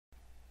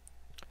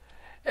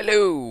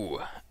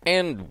Hello,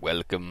 and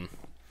welcome.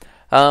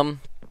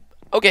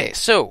 Okay,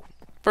 so,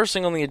 first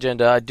thing on the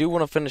agenda, I do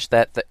want to finish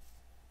that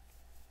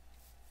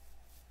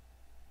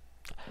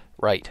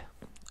Right.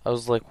 I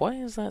was like, why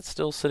is that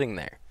still sitting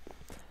there?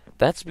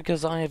 That's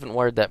because I haven't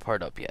wired that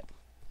part up yet.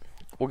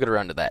 We'll get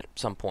around to that at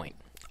some point.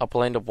 I'll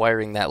probably end up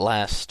wiring that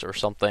last or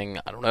something,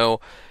 I don't know.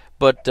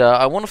 But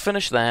I want to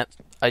finish that.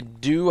 I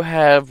do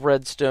have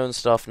redstone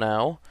stuff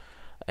now,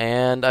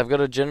 and I've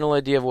got a general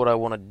idea of what I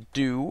want to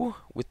do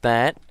with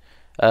that.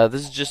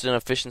 This is just an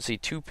efficiency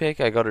 2 pick.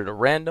 I got it at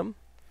random.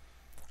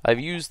 I've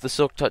used the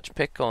silk touch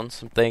pick on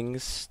some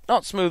things.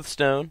 Not smooth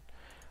stone.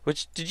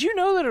 Which, did you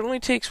know that it only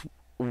takes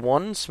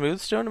one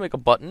smooth stone to make a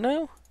button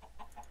now?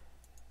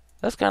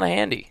 That's kind of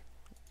handy.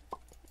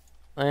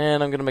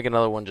 And I'm going to make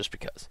another one just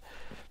because.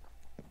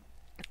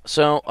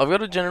 So, I've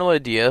got a general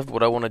idea of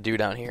what I want to do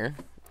down here.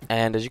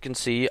 And as you can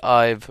see,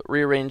 I've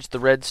rearranged the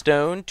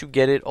redstone to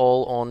get it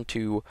all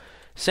onto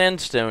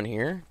sandstone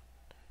here.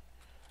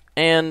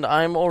 And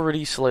I'm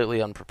already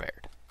slightly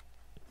unprepared,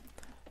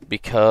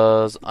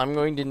 because I'm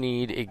going to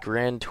need a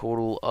grand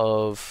total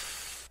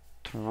of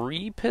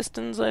 3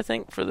 pistons, I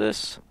think, for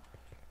this.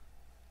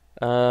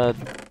 They're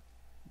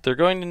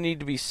going to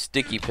need to be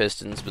sticky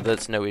pistons, but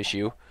that's no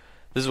issue.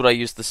 This is what I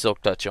used the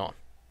silk touch on.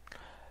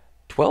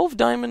 12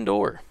 diamond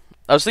ore.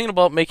 I was thinking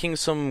about making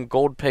some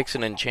gold picks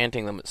and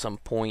enchanting them at some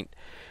point.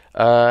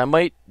 I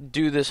might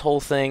do this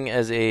whole thing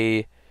as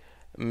a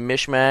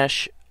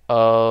mishmash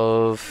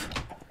of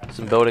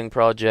some building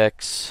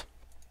projects.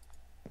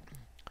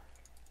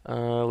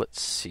 Let's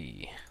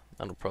see.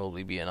 That'll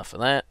probably be enough of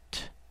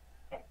that.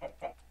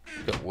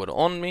 Got wood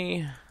on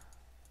me.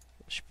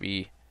 Should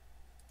be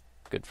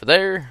good for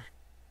there.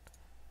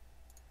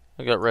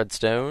 I got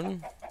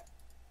redstone.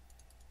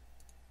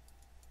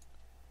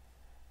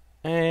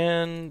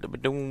 And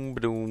ba-doom,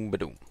 ba-doom,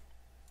 ba-doom.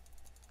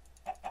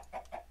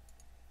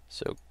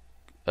 So,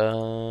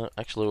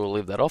 actually we'll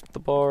leave that off the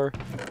bar.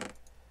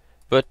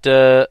 But,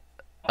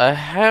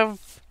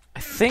 I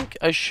think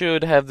I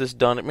should have this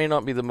done. It may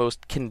not be the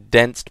most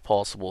condensed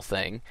possible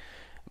thing,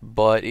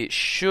 but it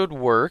should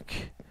work,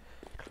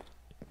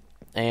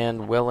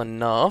 and well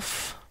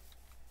enough.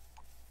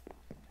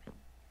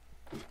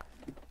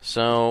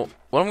 So,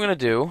 what I'm going to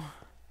do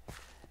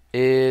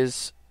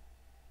is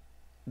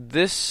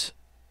this...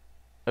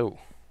 Oh.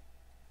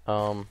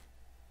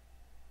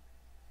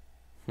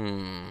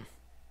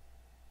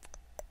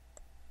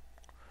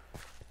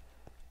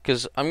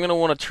 Because I'm going to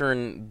want to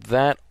turn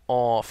that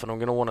off, and I'm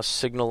going to want a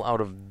signal out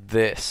of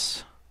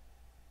this.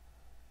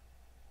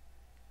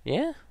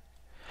 Yeah?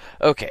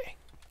 Okay.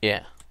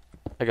 Yeah.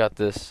 I got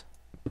this.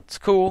 It's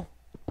cool.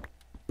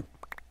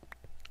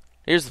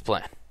 Here's the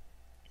plan.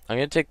 I'm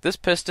going to take this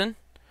piston.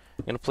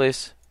 I'm going to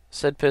place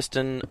said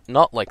piston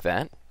not like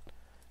that.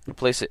 I'm going to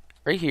place it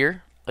right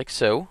here, like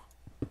so.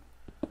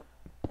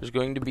 There's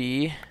going to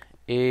be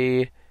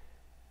a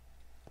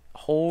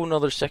whole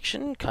nother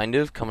section, kind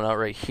of, coming out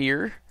right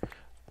here.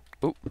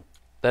 Oop,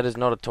 that is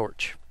not a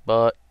torch,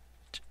 but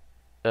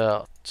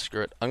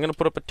screw it. I'm going to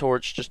put up a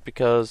torch just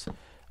because I'm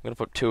going to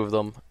put 2 of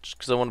them, just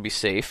because I want to be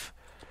safe.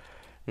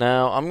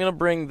 Now, I'm going to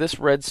bring this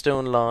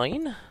redstone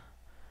line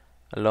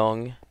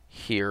along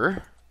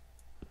here,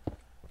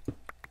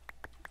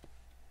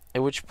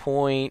 at which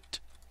point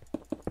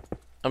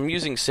I'm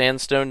using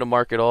sandstone to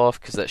mark it off,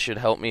 because that should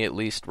help me at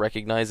least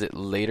recognize it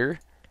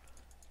later.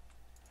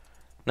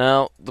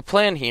 Now, the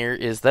plan here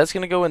is that's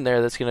going to go in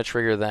there, that's going to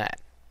trigger that.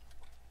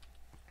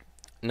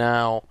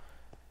 Now,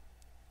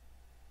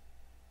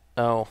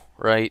 oh,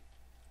 right.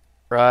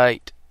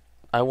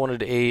 I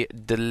wanted a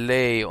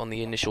delay on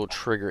the initial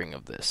triggering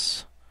of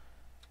this.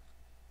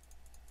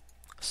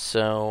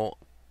 So,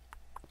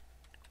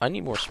 I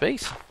need more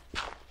space.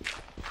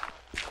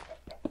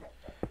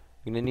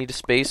 I'm going to need a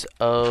space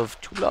of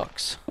 2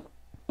 blocks.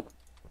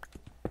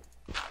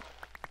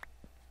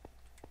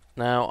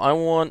 Now,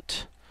 I'm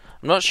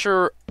not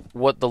sure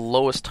what the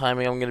lowest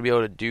timing I'm going to be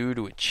able to do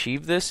to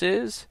achieve this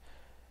is,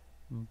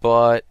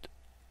 but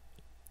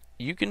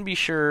you can be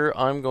sure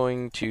I'm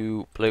going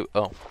to play...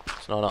 Oh,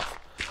 it's not off.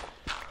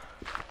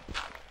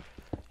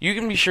 You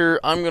can be sure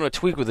I'm going to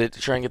tweak with it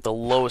to try and get the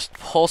lowest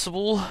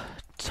possible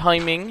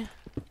timing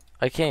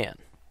I can.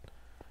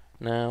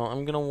 Now,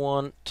 I'm going to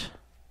want...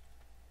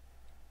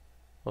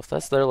 Well, if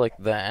that's there like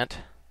that,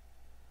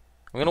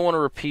 I'm going to want a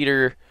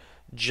repeater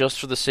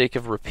just for the sake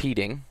of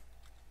repeating.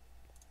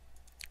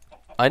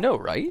 I know,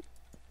 right?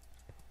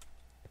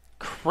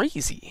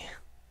 Crazy.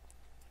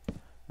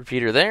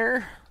 Repeater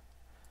there.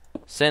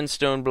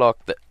 Sandstone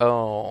block there.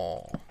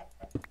 Oh.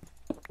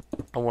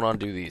 I want to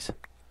undo these.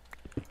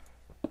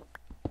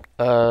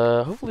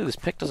 Hopefully this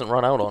pick doesn't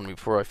run out on me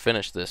before I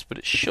finish this, but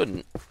it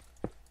shouldn't.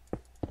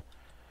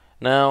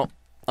 Now,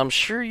 I'm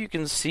sure you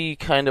can see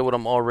kind of what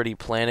I'm already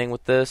planning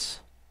with this.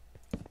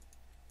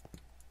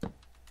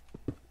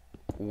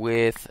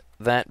 With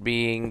that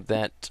being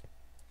that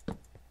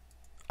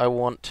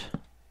I'm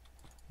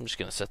just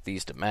going to set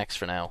these to max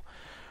for now.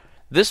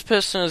 This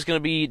piston is going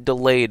to be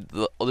delayed.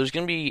 There's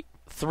going to be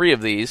 3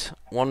 of these,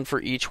 1 for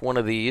each one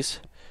of these.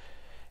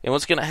 And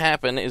what's going to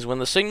happen is when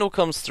the signal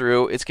comes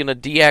through, it's going to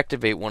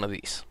deactivate one of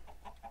these.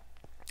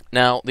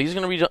 Now, these are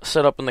going to be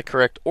set up in the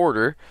correct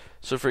order.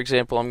 So, for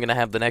example, I'm going to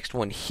have the next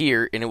one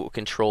here, and it will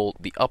control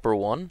the upper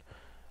one,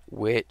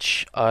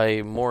 which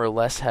I more or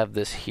less have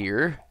this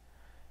here.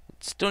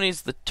 It still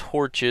needs the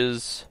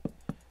torches.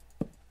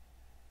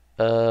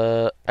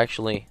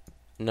 Actually,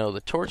 no,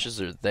 the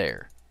torches are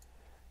there.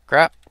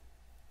 Crap.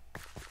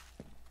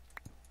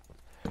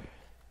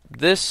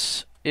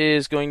 This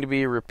is going to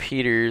be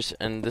repeaters,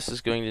 and this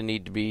is going to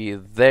need to be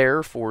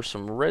there for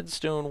some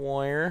redstone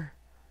wire.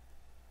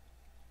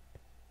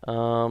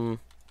 I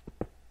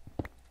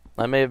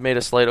may have made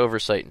a slight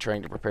oversight in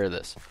trying to prepare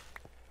this.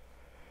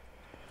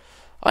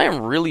 I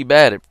am really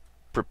bad at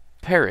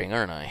preparing,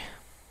 aren't I?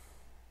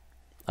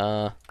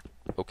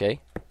 Okay.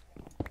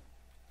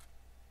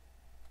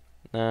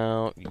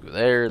 Now, you go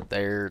there,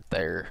 there,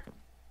 there.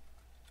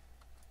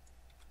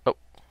 Oh,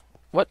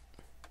 what?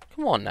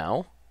 Come on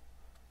now.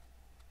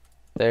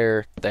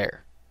 There,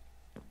 there.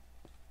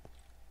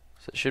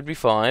 So it should be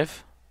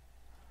 5.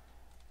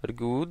 Very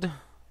good.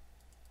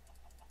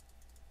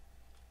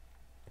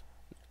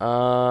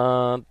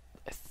 I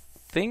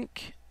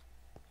think...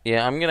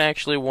 Yeah, I'm gonna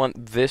actually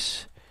want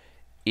this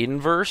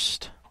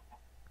inversed.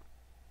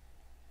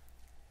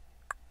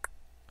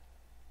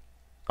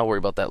 I'll worry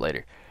about that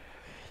later.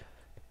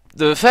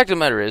 The fact of the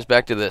matter is,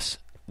 back to this.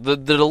 The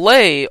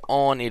delay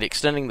on it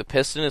extending the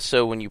piston is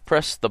so when you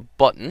press the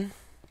button,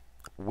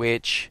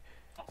 which...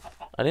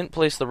 I didn't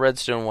place the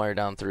redstone wire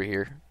down through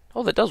here.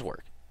 Oh, that does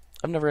work.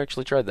 I've never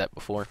actually tried that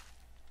before.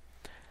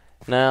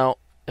 Now,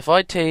 if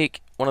I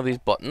take one of these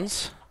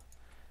buttons,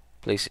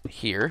 place it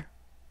here,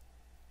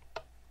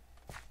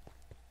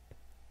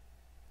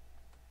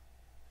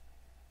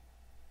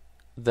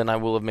 then I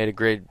will have made a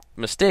great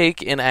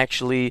mistake in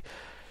actually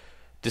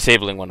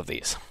disabling one of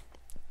these.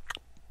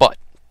 But,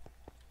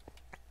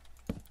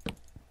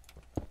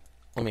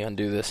 let me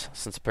undo this,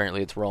 since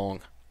apparently it's wrong.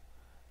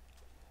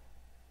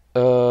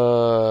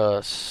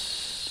 How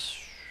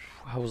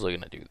was I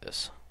gonna do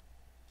this?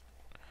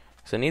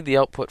 Because I need the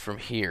output from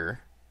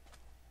here.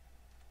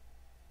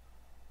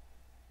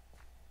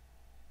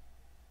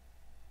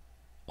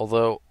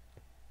 Although,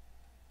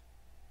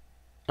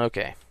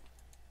 okay.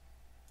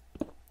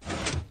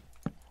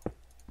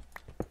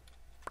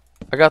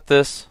 I got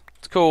this.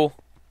 It's cool.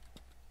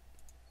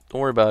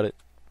 Don't worry about it.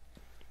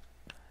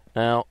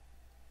 Now,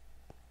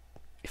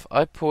 if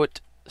I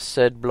put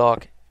said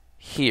block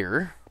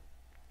here...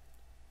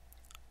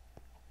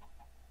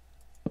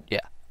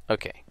 Yeah,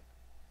 okay.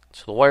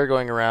 So the wire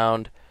going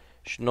around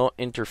should not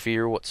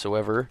interfere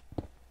whatsoever.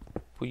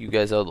 Put you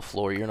guys out of the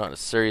floor. You're not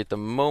necessary at the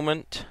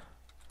moment.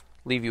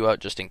 Leave you out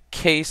just in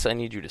case. I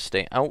need you to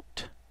stay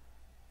out.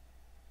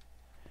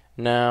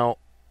 Now,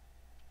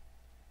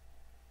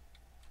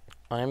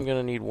 I'm going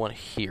to need one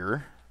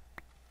here.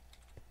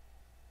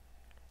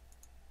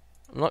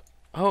 I'm not...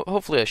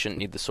 hopefully I shouldn't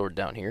need the sword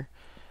down here.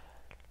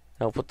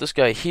 Now I'll put this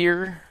guy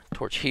here.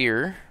 Torch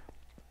here.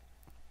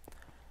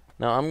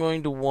 Now I'm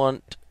going to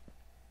want...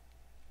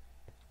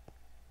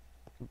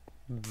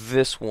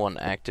 this one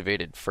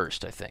activated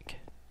first, I think.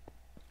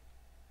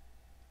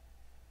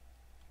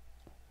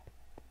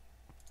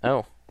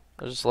 Oh,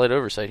 there's a slight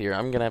oversight here.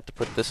 I'm going to have to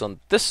put this on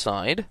this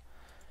side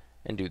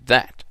and do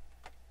that.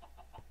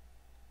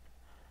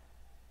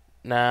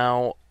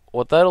 Now,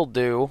 what that'll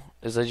do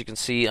is, as you can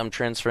see, I'm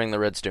transferring the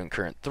redstone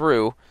current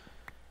through,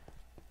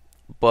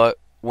 but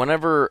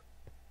whenever...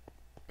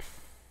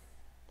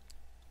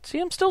 See,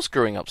 I'm still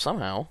screwing up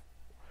somehow.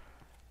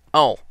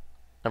 Oh,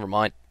 never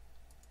mind.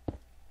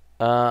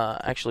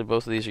 Actually,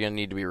 both of these are going to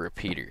need to be a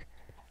repeater.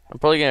 I'm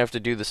probably going to have to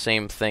do the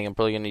same thing. I'm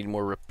probably going to need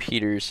more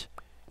repeaters.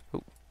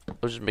 Ooh, I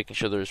was just making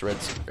sure there's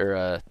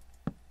whatchamastone?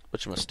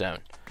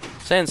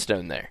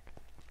 Sandstone there.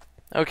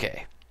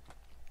 Okay.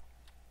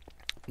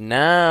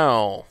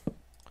 Now,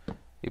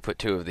 you put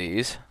 2 of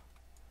these.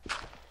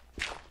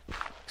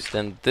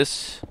 Extend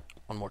this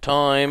one more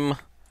time.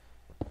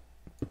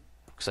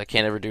 Because I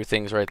can't ever do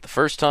things right the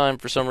first time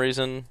for some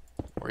reason.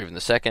 Or even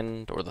the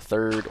second, or the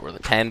third, or the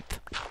 10th.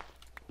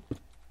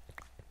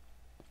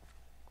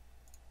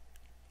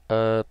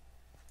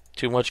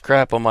 Too much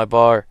crap on my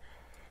bar.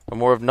 Or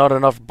more of not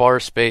enough bar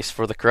space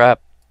for the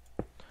crap.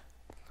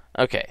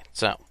 Okay,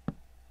 so.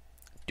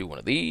 Do one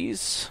of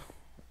these.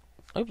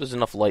 I hope there's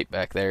enough light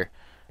back there.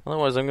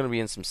 Otherwise, I'm going to be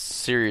in some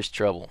serious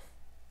trouble.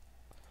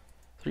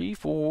 3,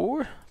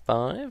 4,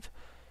 5,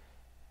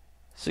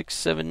 6,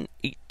 7,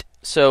 8.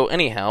 So,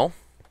 anyhow.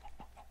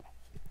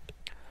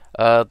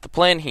 The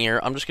plan here,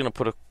 I'm just going to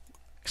put a...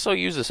 So I'll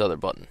use this other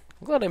button.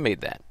 I'm glad I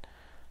made that.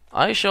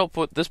 I shall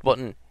put this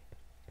button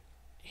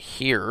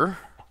here.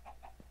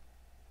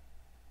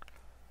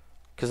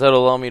 Because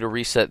that'll allow me to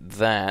reset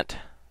that.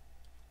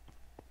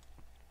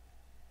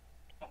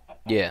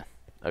 Yeah,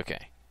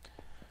 okay.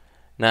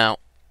 Now,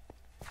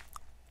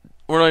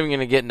 we're not even going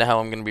to get into how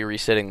I'm going to be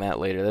resetting that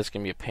later. That's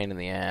going to be a pain in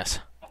the ass.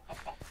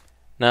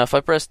 Now, if I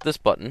press this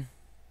button...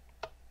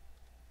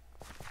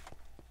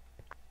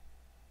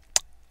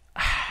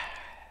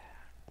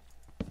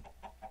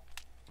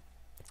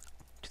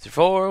 2, 3,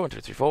 4, 1,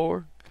 2, 3,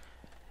 4.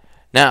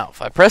 Now,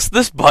 if I press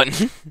this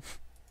button,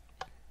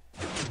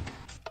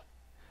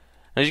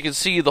 as you can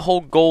see, the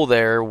whole goal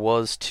there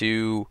was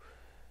to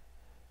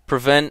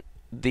prevent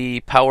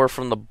the power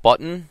from the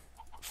button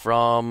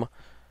from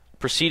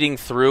proceeding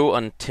through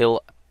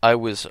until I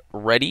was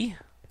ready.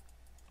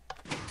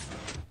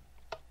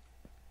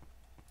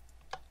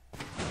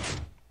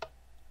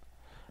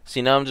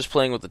 See, now I'm just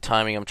playing with the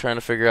timing. I'm trying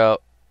to figure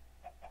out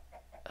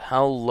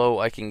how low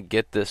I can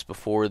get this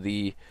before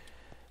the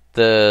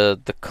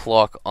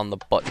clock on the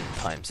button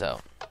times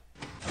out.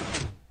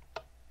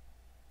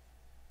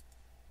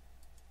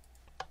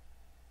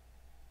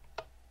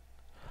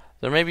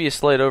 There may be a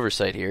slight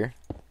oversight here.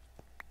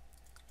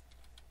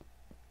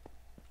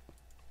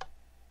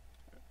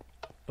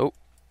 Oh,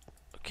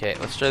 okay,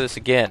 let's try this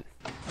again.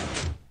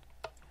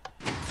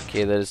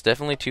 Okay, that is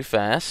definitely too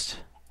fast.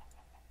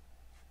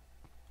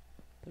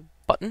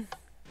 Button.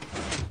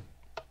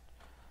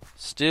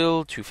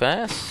 Still too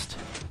fast.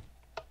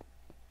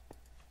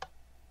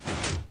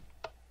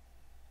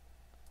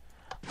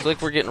 Looks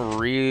like we're getting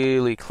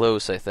really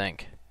close, I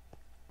think.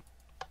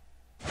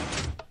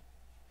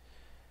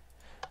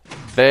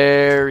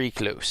 Very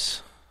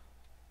close.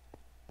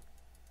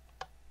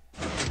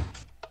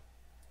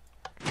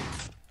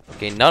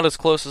 Okay, not as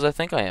close as I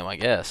think I am, I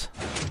guess.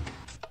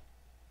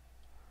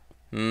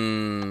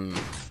 I'm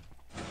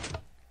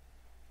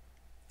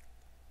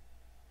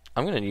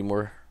gonna need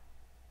more.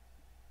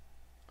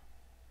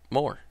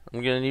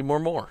 I'm gonna need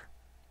more.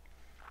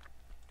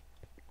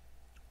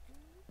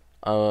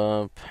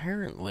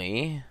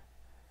 Apparently,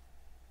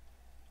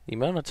 the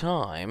amount of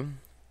time.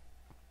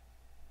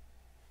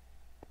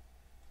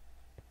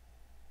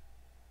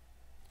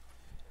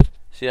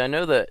 See, I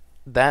know that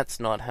that's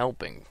not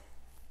helping.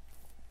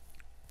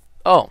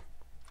 Oh.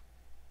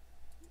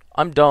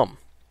 I'm dumb.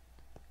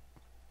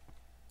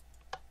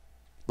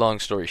 Long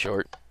story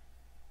short.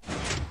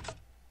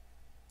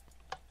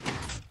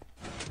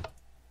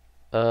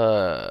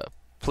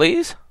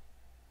 Please?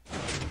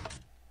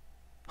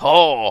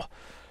 Oh!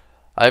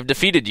 I've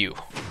defeated you.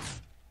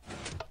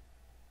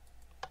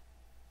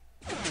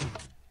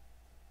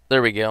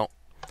 There we go.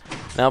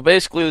 Now,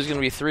 basically, there's going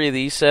to be 3 of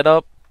these set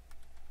up.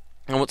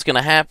 And what's going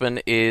to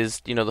happen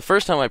is, you know, the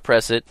first time I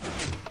press it,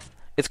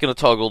 it's going to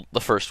toggle the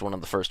first one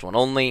and the first one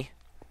only,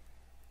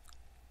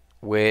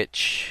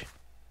 which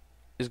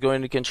is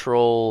going to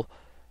control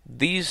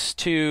these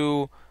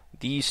two,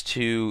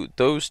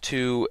 those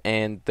two,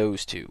 and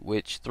those two,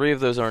 which 3 of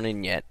those aren't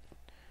in yet,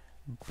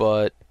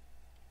 but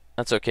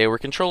that's okay. We're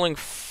controlling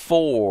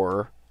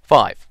 5.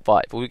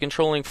 We'll be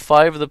controlling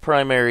 5 of the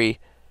primary.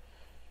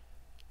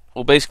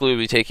 Well, basically, we'll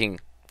be taking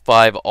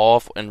 5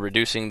 off and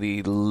reducing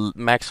the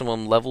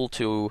maximum level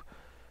to,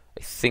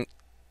 I think,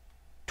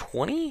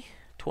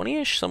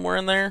 20-ish, somewhere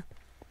in there.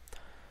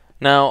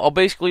 Now, I'll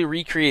basically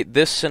recreate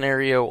this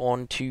scenario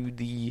onto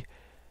the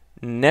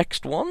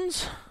next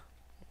ones,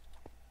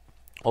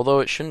 although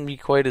it shouldn't be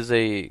quite of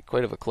a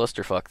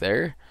clusterfuck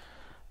there.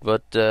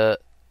 But I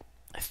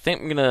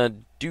think I'm gonna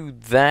do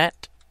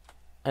that,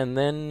 and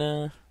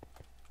then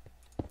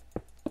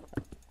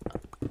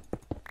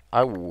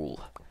I will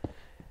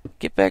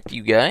get back to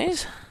you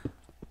guys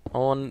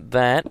on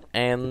that.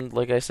 And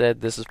like I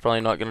said, this is probably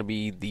not going to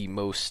be the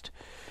most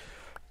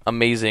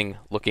amazing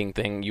looking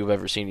thing you've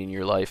ever seen in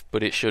your life,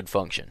 but it should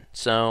function.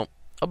 So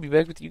I'll be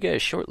back with you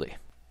guys shortly.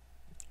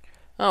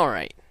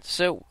 Alright,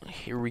 so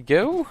here we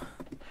go.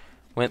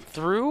 Went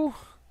through.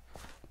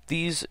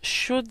 These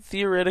should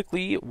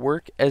theoretically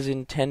work as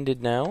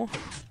intended now.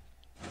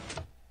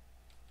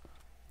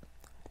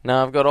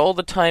 Now I've got all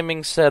the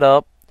timing set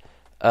up.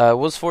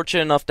 Was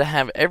fortunate enough to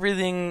have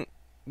everything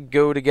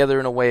go together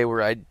in a way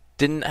where I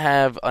didn't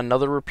have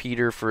another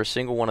repeater for a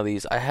single one of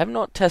these. I have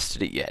not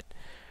tested it yet.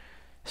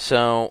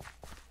 So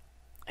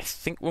I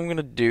think what I'm going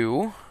to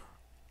do...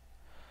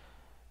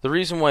 The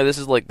reason why this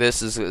is like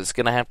this is it's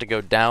going to have to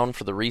go down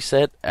for the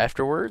reset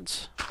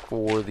afterwards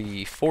for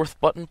the 4th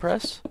button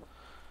press.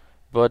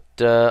 But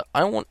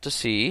I want to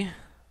see...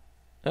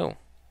 Oh.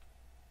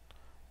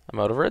 I'm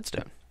out of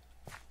redstone.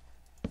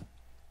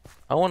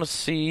 I want to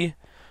see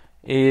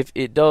if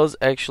it does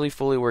actually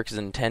fully work as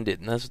intended,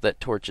 and that's what that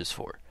torch is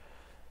for.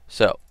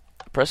 So,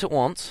 press it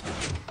once.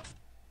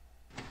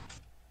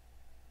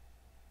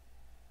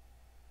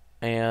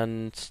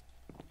 And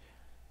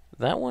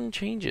that one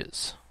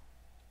changes.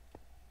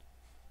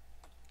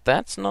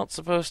 That's not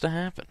supposed to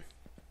happen.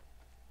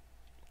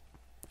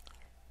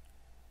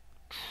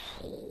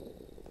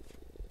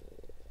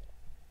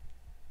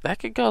 That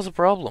could cause a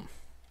problem.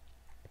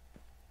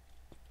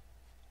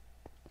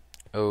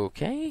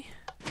 Okay.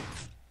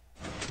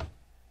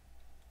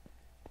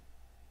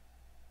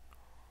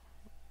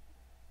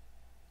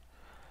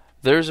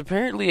 There's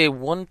apparently a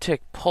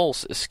 1-tick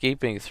pulse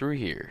escaping through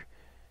here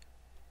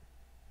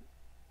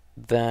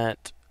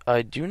that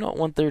I do not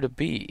want there to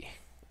be.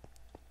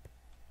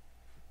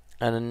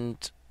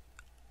 And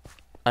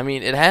I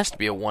mean, it has to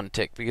be a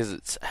 1-tick because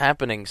it's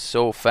happening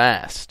so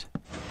fast.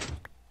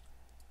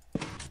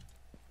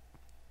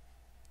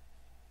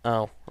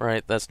 Oh,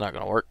 right, that's not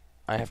gonna work.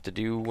 I have to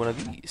do one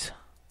of these.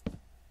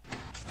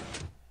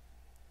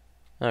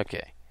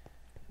 Okay.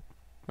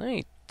 Let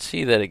me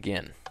see that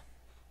again.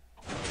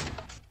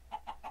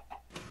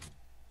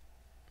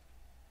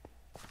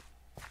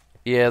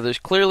 Yeah, there's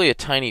clearly a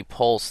tiny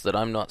pulse that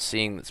I'm not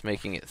seeing that's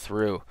making it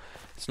through.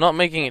 It's not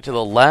making it to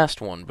the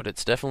last one, but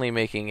it's definitely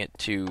making it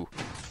to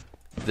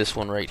this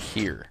one right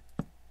here.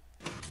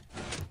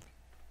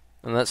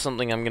 And that's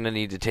something I'm going to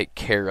need to take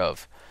care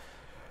of.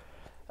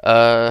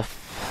 I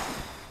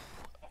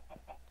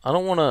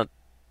don't want to...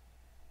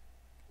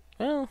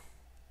 Well...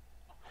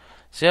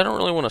 See, I don't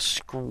really want to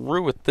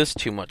screw with this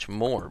too much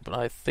more, but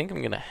I think I'm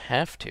going to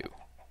have to.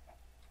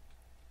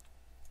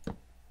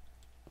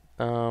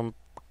 The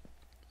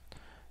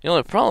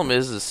only problem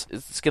is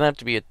it's going to have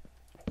to be a...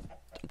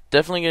 I'm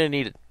definitely going to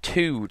need a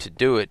 2 to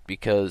do it,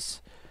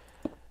 because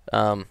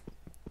I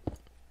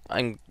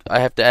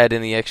have to add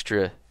in the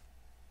extra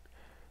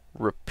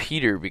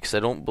repeater, because I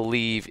don't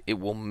believe it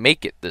will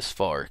make it this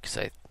far, because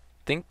I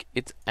think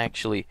it's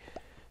actually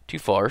too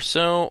far.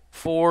 So,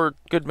 for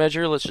good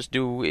measure, let's just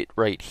do it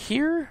right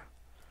here.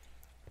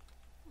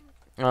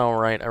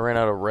 Alright, I ran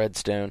out of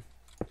redstone.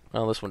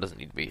 Well, this one doesn't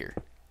need to be here.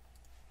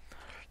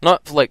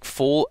 Not, like,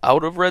 full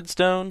out of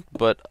redstone,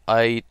 but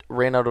I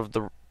ran out of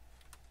the...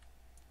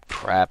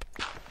 Crap.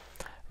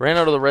 Ran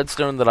out of the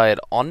redstone that I had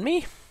on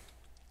me.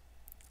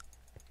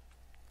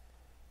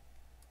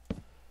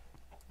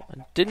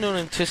 I didn't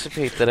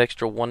anticipate that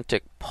extra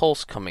 1-tick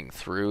pulse coming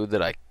through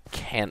that I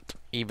can't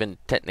even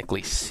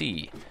technically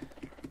see.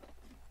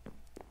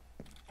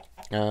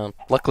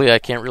 Luckily, I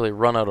can't really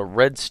run out of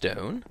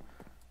redstone.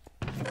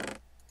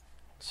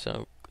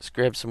 So, let's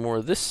grab some more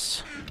of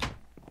this.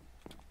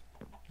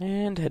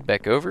 And head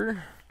back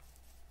over.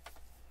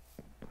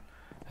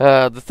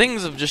 The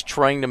things of just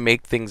trying to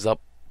make things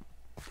up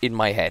in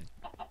my head.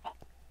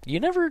 You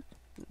never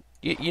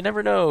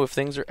know if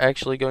things are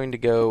actually going to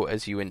go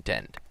as you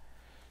intend.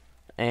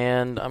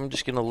 And I'm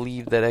just going to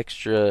leave that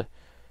extra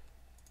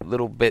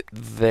little bit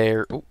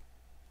there. Oh,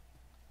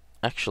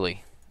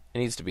 actually, it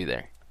needs to be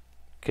there,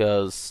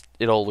 because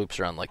it all loops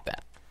around like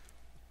that.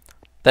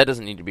 That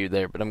doesn't need to be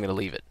there, but I'm going to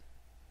leave it.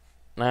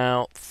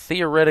 Now,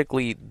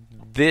 theoretically,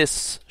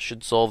 this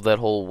should solve that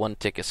whole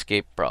 1-tick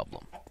escape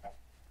problem.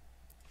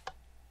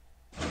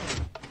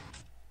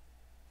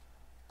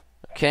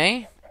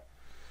 Okay.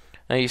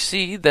 Now you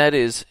see, that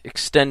is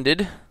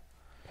extended.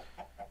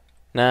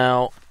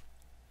 Now,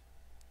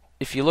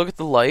 if you look at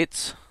the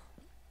lights,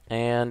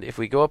 and if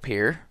we go up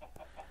here,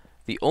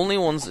 the only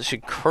ones that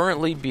should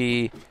currently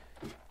be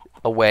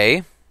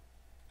away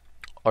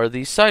are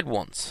these side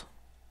ones.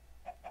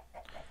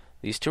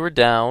 These two are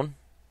down.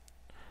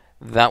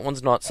 That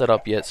one's not set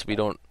up yet, so we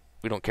don't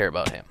care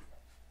about him.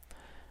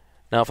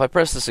 Now, if I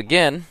press this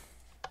again,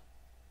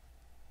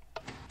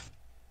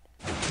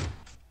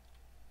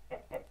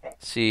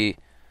 see,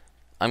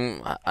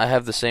 I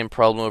have the same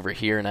problem over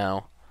here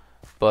now,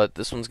 but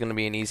this one's going to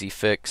be an easy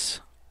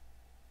fix,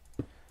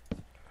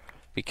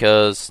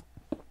 because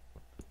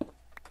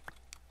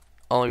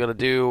all I got to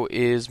do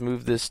is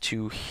move this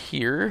to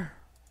here,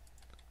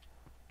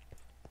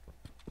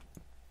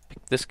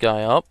 pick this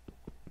guy up,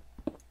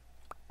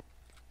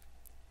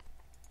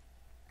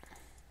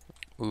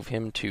 move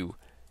him to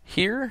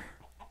here,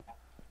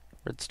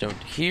 redstone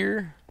to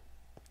here.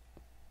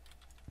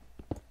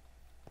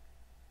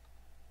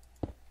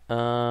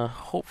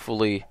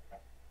 Hopefully,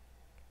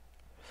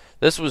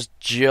 this was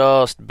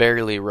just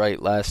barely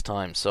right last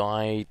time, so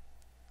I'm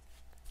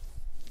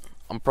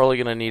probably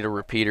gonna need a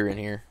repeater in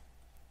here.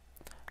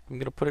 I'm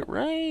gonna put it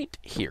right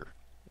here,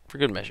 for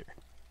good measure.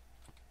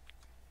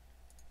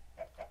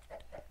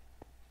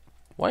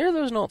 Why are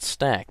those not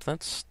stacked?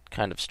 That's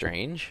kind of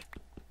strange.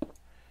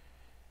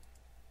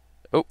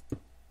 Oh.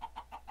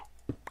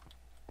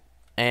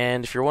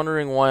 And if you're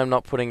wondering why I'm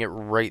not putting it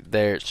right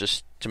there, it's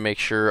just to make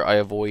sure I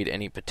avoid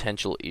any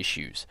potential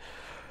issues.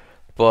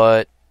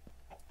 But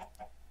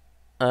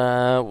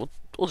we'll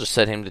just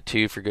set him to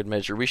 2 for good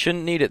measure. We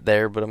shouldn't need it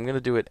there, but I'm going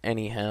to do it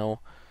anyhow.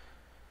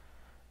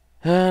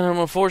 And I'm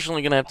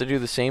unfortunately going to have to do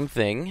the same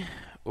thing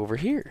over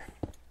here.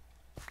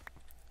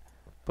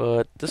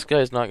 But this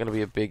guy's not going to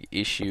be a big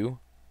issue,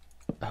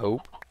 I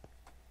hope.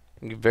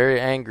 I'm get very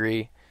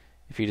angry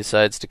if he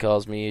decides to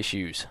cause me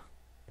issues.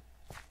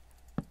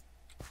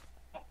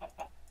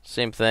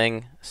 Same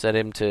thing, set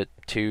him to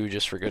 2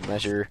 just for good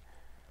measure.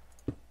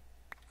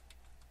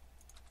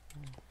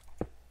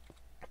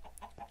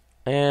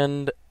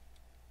 And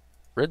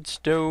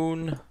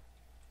redstone.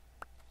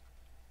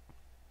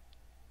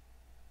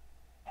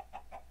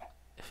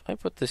 If I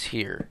put this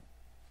here.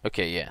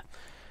 Okay, yeah.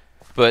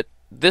 But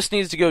this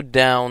needs to go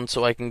down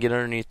so I can get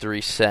underneath the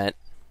reset.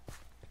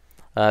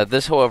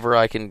 This, however,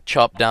 I can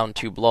chop down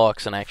 2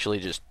 blocks and actually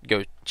just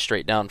go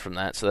straight down from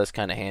that, so that's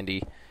kind of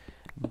handy.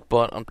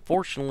 But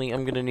unfortunately,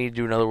 I'm going to need to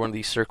do another one of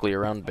these circly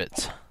around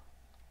bits.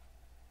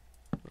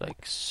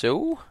 Like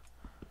so.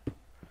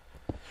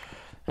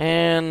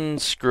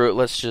 And screw it,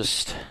 let's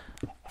just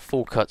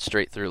full cut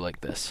straight through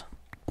like this.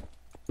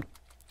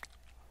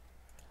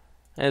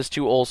 As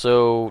to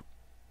also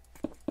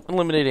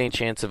eliminate any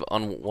chance of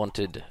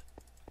unwanted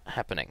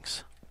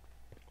happenings.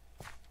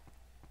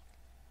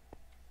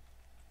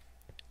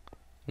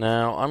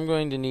 Now, I'm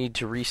going to need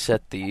to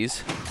reset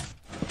these.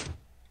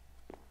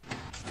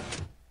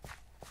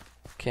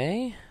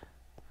 Okay.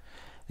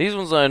 These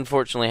ones I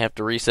unfortunately have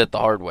to reset the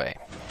hard way.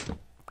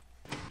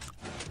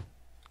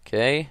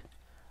 Okay.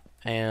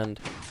 And...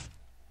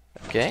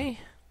 okay.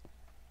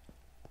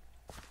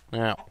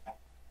 Now,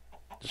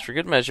 just for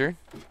good measure,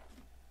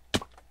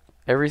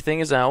 everything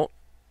is out.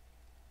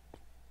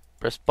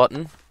 Press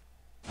button.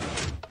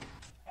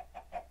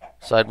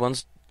 Side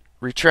ones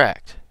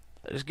retract.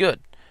 That is good.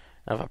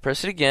 Now if I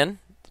press it again,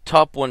 the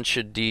top one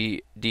should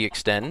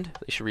de-extend.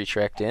 They should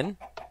retract in.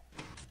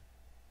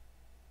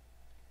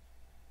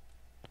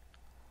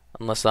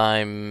 Unless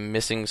I'm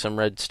missing some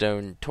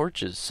redstone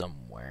torches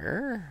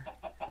somewhere.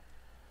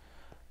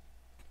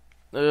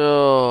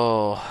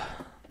 Oh,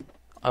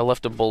 I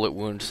left a bullet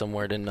wound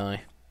somewhere, didn't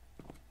I?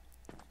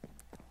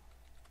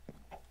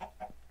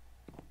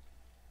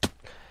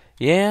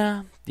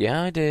 Yeah,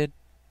 I did.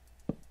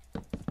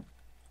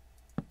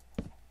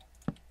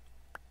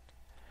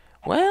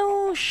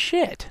 Well,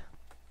 shit.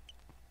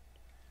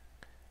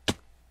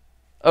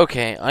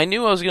 Okay, I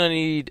knew I was gonna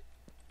need...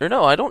 or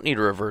no, I don't need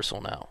a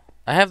reversal now.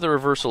 I have the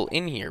reversal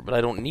in here, but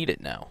I don't need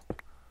it now.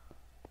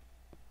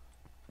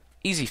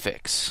 Easy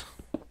fix.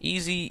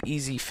 Easy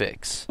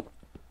fix.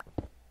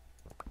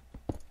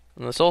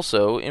 And this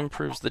also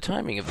improves the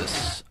timing of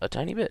this a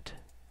tiny bit.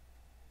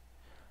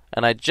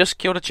 And I just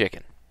killed a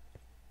chicken.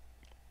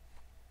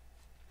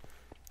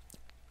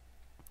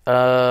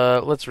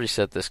 Let's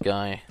reset this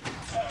guy.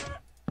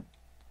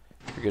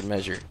 For good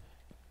measure.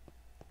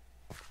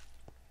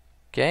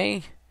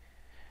 Okay.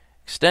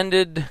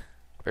 Extended.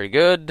 Very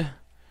good.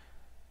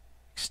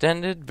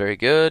 Extended. Very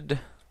good.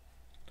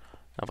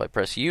 Now if I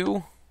press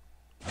U,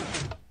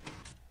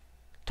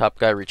 top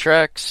guy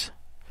retracts.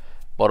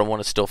 Bottom one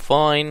is still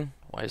fine.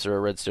 Why is there a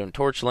redstone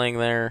torch laying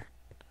there?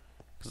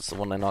 Because it's the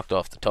one I knocked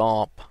off the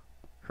top.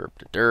 Herp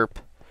to derp.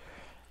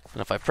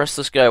 And if I press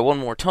this guy one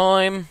more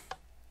time,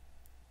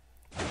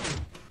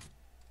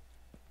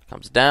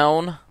 comes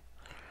down.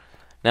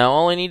 Now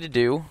all I need to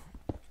do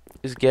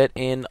is get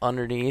in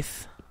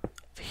underneath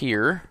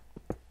here,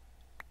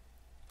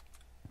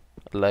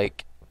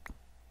 like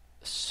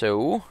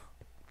so.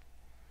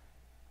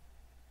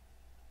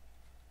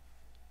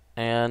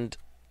 And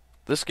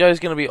this guy's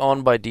going to be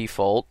on by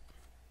default.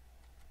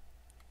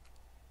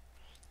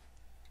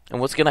 And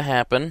what's going to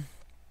happen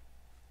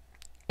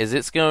is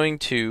it's going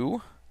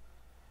to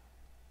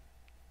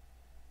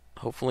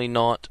hopefully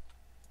not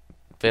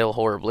fail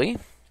horribly.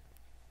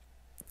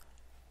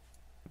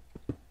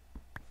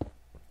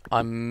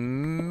 I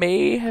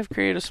may have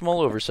created a small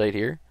oversight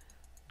here.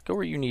 Go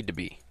where you need to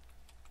be.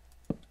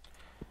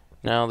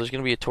 Now there's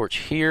going to be a torch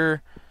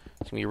here.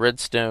 There's going to be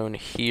redstone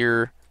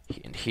here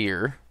and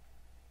here.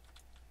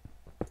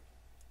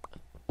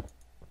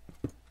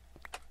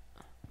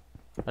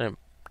 I didn't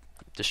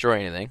destroy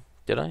anything,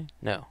 did I?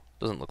 No,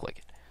 doesn't look like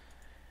it.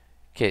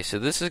 Okay, so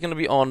this is going to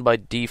be on by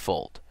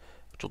default,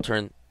 which will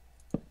turn...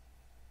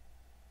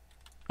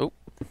 oh.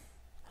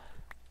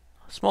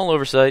 Small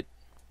oversight.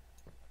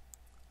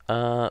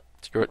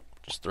 Screw it.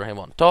 Just throw him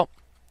on top.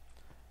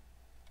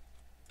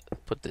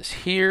 Put this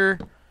here,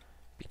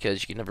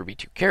 because you can never be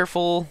too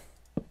careful.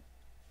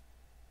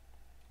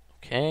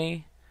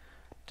 Okay.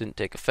 Didn't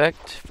take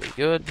effect. Very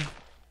good.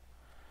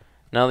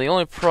 Now the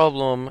only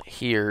problem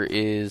here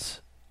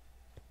is...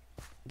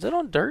 is it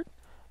on dirt?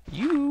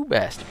 You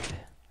bastard.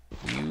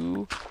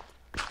 You...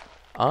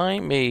 I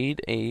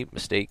made a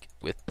mistake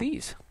with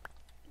these.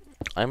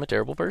 I'm a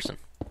terrible person.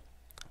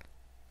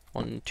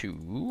 1,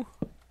 2,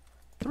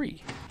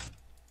 3.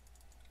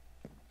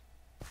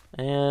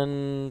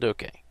 And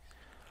okay.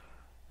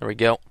 There we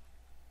go.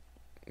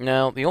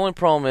 Now, the only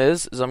problem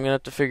is I'm going to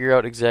have to figure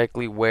out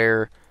exactly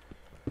where...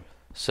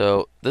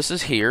 so, this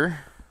is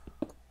here.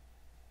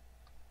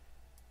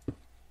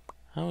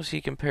 How does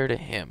he compare to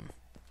him?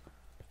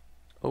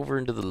 Over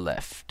and to the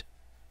left.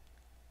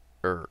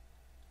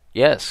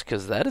 Yes,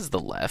 because that is the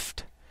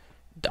left.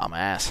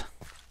 Dumbass.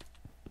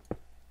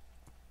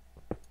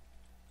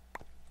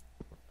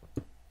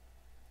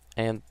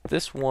 And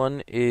this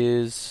one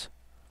is...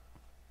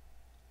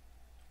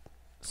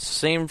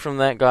 same from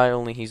that guy,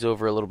 only he's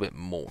over a little bit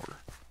more.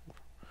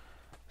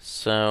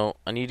 So,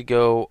 I need to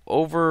go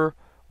over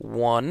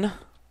 1.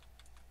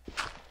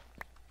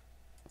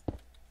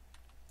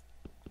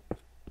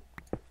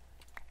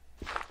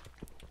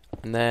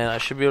 And then I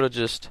should be able to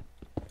just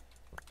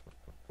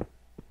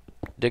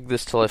dig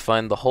this till I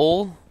find the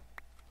hole.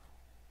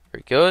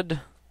 Very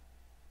good.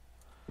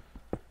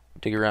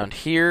 Dig around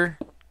here,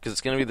 because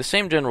it's going to be the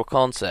same general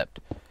concept.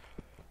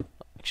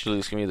 Actually,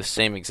 it's going to be the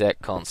same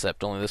exact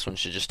concept, only this one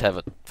should just have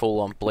a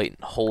full-on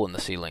blatant hole in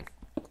the ceiling.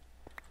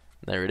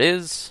 There it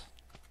is.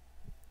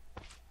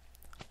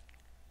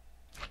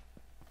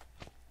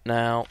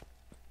 Now,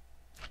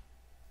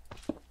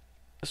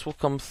 this will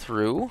come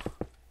through,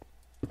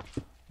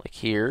 like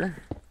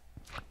here.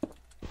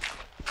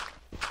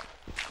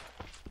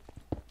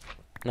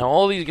 Now,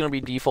 all these are going to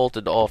be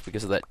defaulted off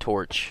because of that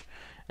torch.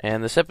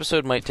 And this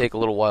episode might take a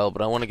little while,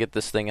 but I want to get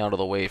this thing out of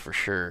the way for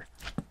sure.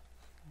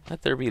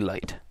 Let there be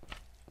light.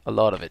 A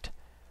lot of it.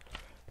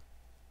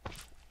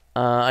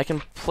 I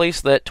can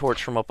place that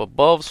torch from up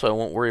above, so I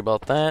won't worry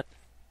about that.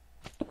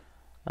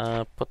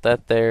 Put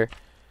that there.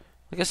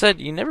 Like I said,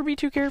 you never be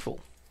too careful.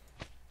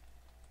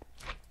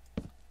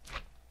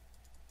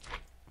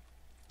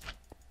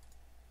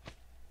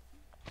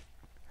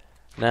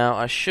 Now,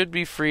 I should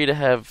be free to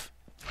have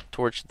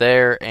torch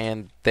there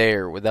and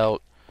there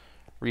without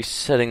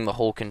resetting the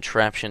whole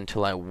contraption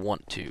till I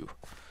want to.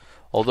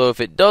 Although, if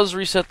it does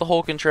reset the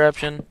whole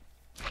contraption...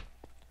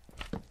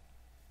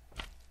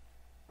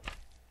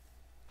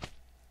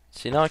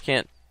 See, now I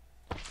can't...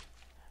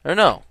 Or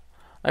no,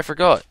 I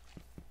forgot.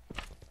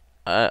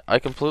 I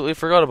completely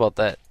forgot about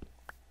that.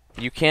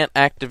 You can't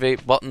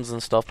activate buttons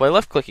and stuff by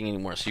left-clicking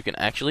anymore, so you can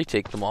actually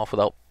take them off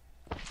without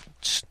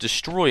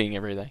destroying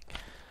everything.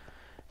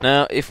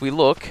 Now, if we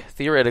look,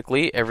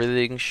 theoretically,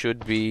 everything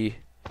should be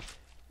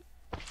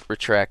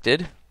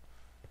retracted.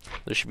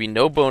 There should be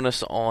no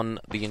bonus on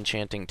the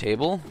enchanting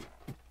table,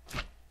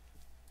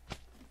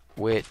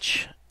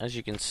 which, as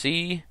you can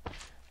see,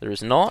 there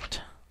is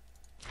not.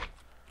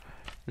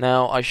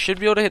 Now, I should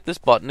be able to hit this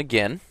button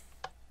again.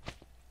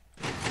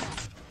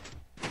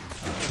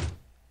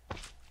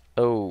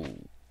 Oh,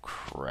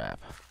 crap.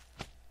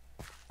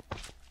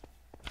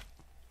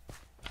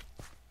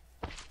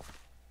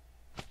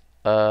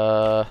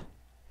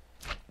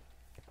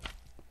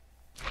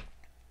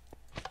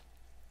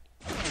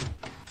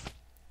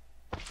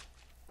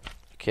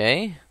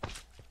 Okay.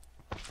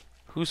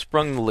 Who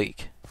sprung the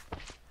leak?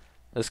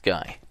 This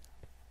guy.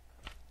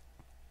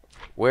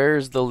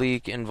 Where's the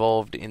leak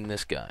involved in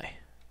this guy?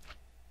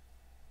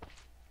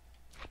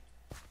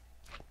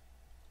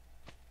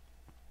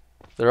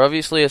 There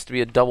obviously has to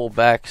be a double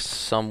back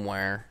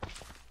somewhere.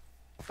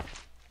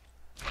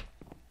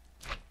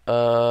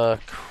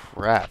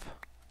 Crap.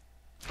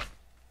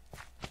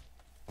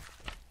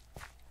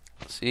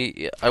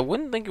 See, I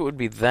wouldn't think it would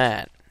be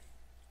that.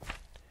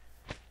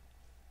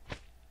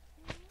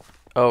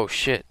 Oh,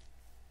 shit.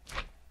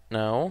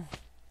 No.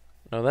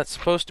 No, that's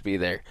supposed to be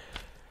there.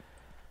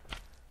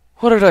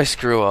 What did I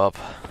screw up?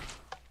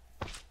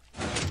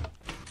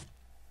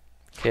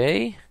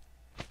 Okay.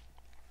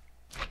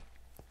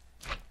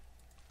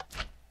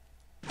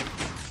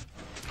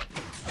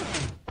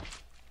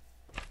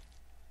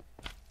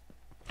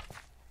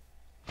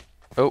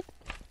 Oh.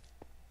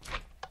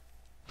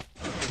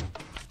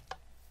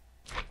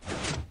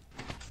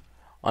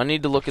 I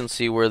need to look and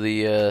see where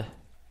the,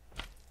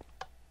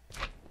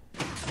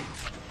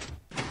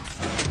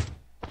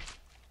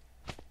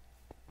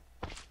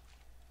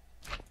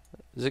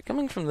 Is it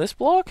coming from this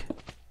block?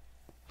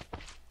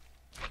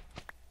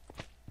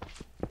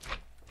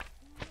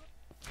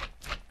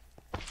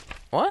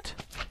 What?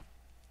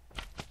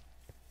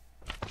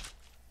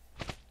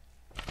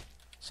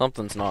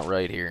 Something's not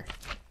right here.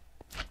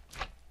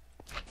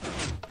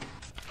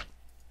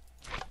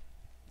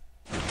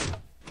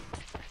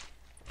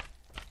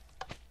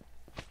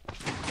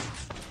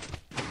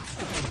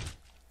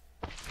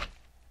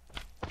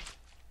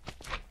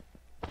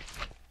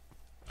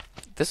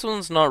 This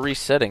one's not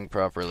resetting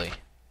properly.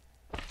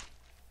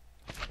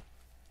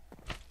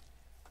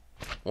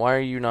 Why are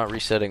you not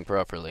resetting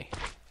properly?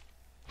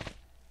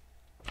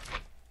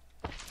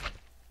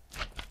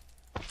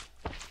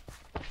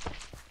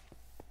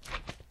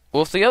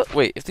 Well, if the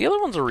other if the other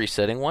ones are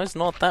resetting, why is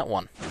not that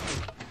one?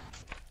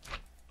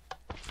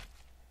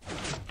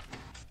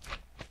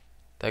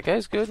 That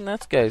guy's good and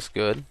that guy's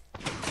good.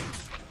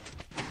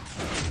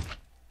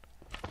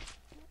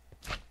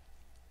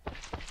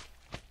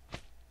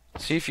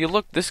 See, if you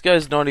look, this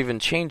guy's not even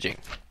changing.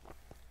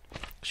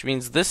 Which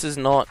means this is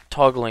not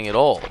toggling at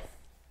all.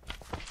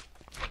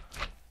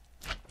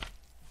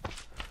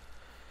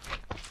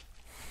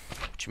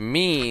 Which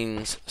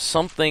means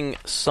something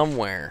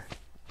somewhere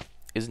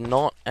is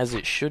not as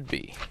it should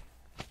be.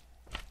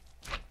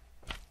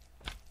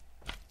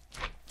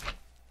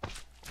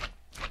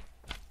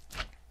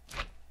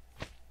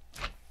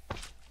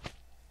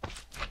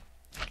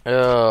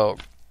 Oh,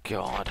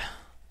 God.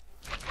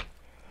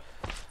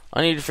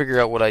 I need to figure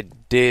out what I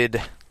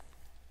did.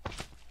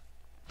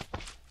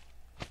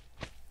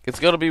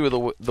 It's got to be with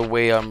the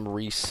way I'm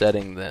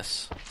resetting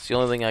this. It's the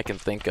only thing I can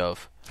think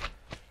of.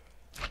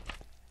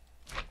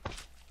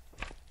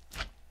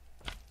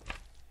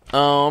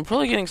 I'm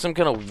probably getting some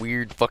kind of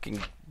weird fucking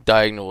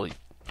diagonal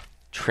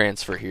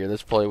transfer here.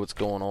 That's probably what's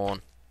going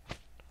on.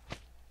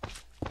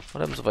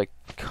 What happens if I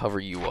cover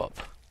you up?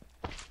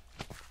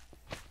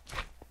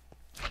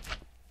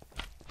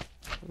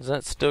 Is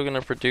that still going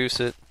to produce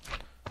it?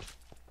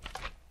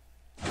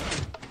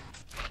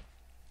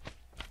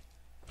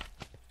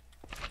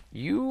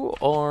 You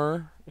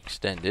are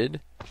extended.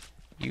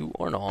 You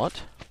are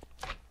not.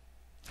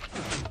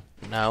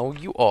 Now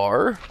you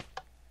are.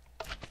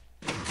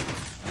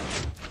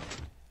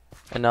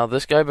 And now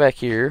this guy back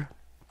here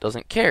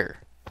doesn't care.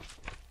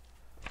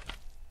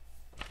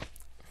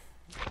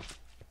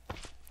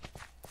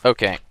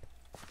 Okay.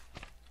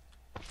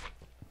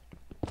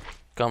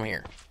 Come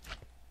here.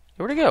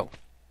 Where'd he go?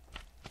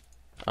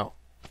 Oh,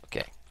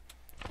 okay.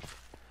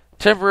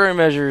 Temporary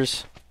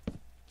measures.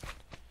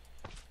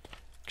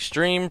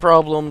 Extreme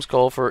problems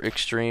call for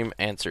extreme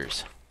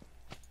answers.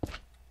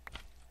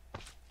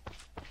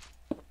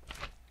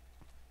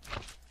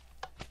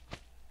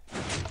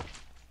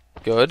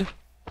 Good.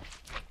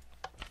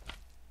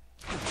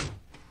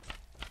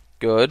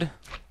 Good.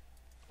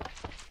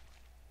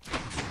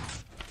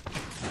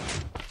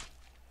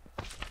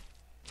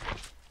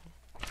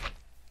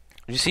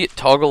 Did you see it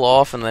toggle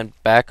off and then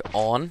back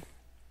on?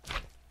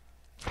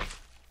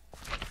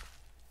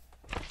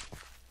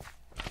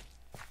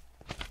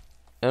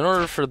 In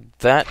order for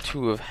that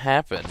to have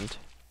happened,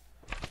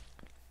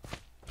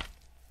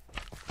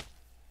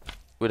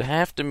 would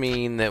have to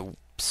mean that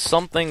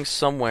something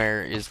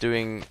somewhere is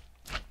doing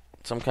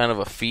some kind of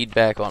a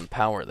feedback on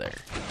power there.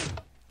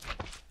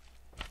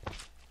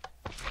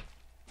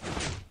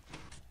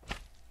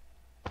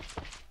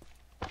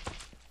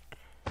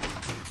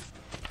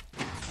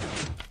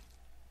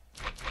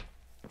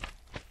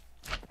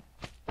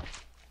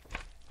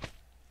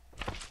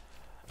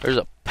 There's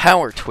a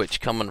power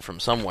twitch coming from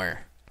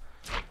somewhere.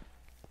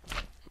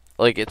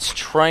 Like it's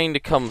trying to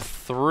come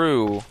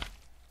through.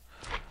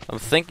 I'm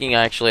thinking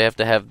I actually have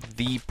to have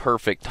the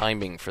perfect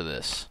timing for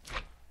this.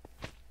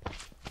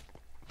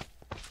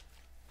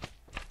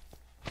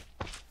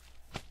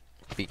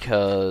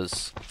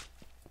 Because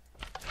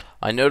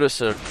I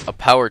noticed a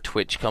power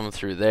twitch come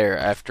through there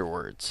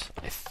afterwards,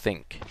 I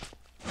think.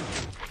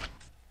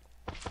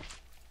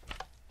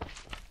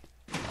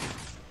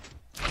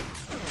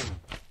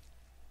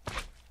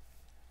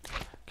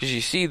 Because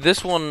you see,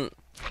 this one,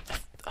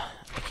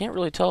 I can't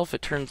really tell if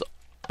it turns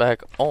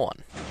back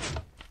on.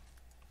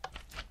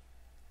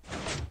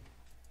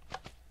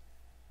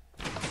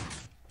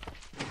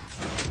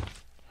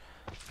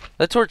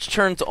 That torch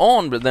turns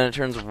on, but then it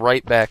turns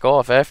right back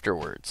off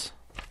afterwards.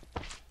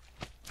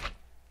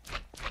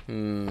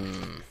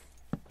 How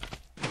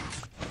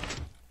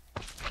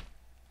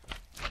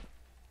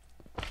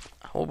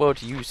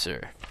about you,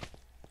 sir?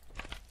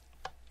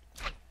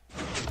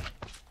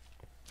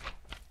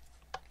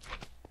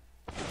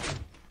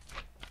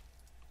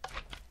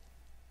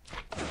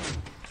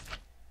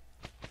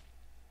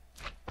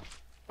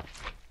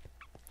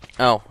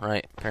 Oh,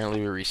 right.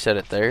 Apparently we reset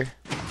it there.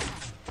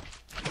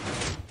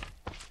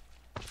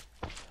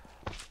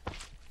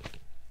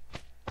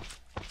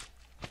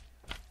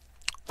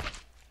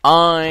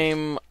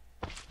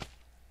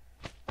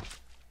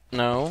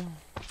 No.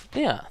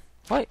 Yeah.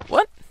 Wait,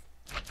 what?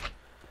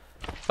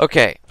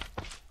 Okay.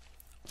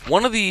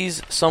 One of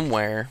these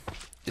somewhere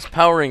is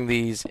powering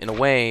these in a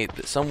way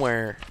that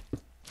somewhere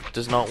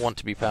does not want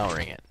to be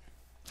powering it.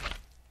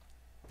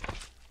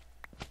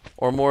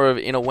 Or more of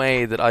in a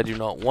way that I do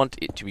not want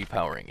it to be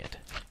powering it.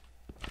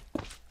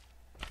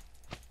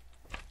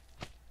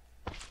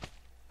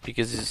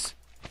 Because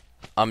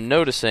I'm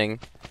noticing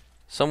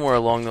somewhere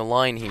along the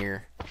line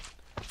here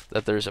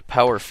that there's a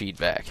power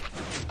feedback.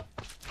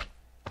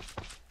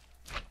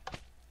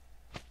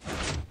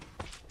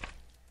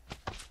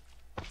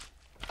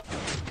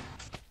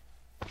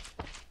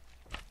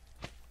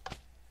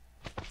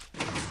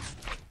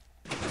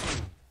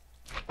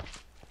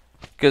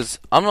 Because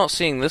I'm not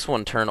seeing this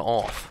one turn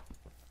off.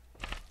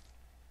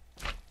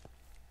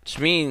 Which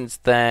means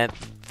that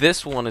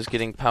this one is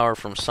getting power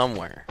from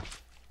somewhere.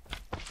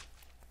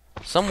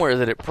 Somewhere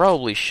that it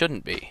probably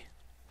shouldn't be.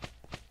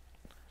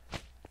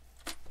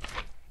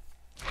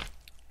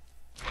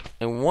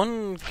 And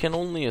one can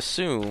only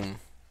assume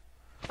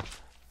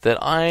that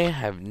I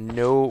have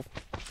no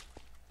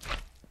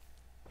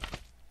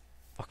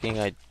fucking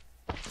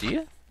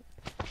idea?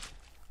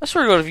 I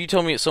swear to God, if you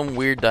tell me it's some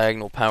weird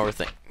diagonal power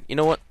thing. You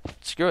know what?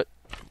 Screw it.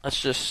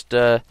 Let's just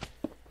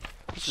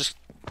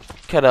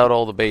cut out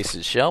all the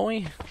bases, shall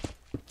we?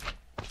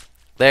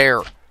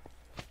 There.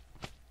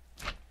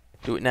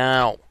 Do it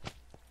now,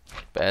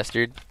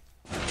 bastard.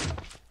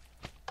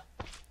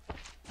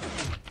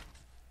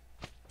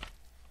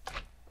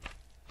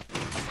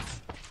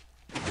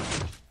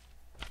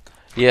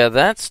 Yeah,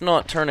 that's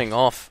not turning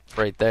off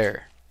right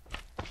there.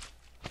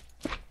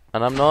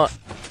 And I'm not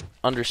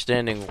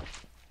understanding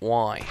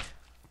why.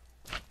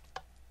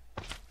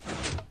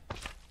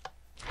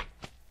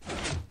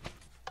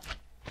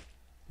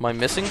 Am I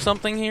missing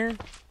something here?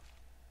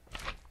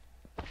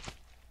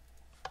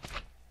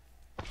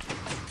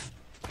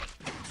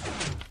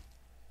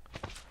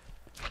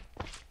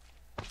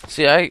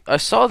 See, I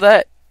saw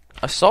that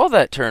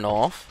turn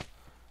off,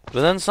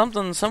 but then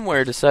something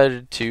somewhere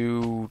decided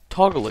to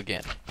toggle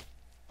again.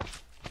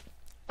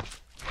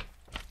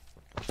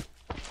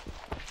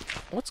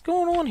 What's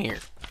going on here?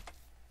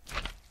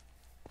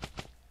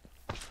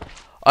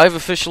 I've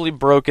officially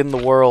broken the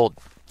world.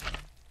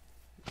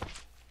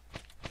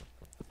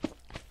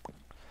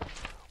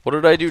 What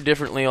did I do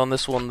differently on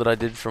this one that I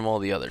did from all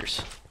the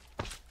others?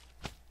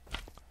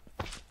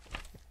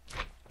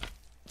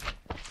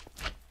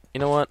 You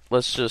know what?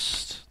 Let's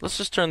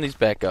just turn these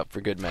back up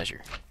for good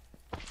measure.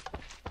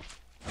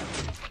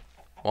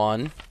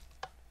 1,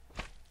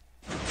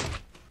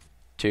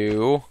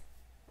 2.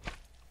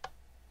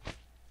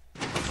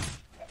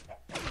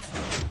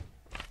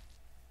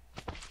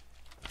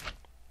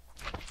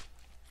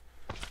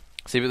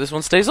 See, but this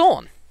one stays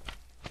on.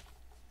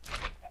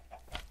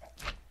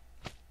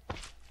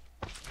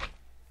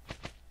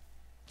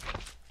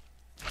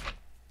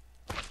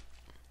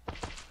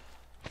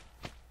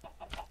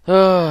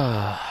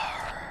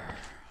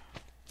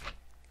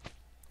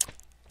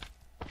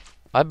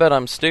 I bet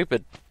I'm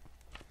stupid.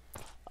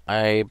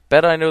 I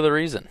bet I know the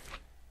reason.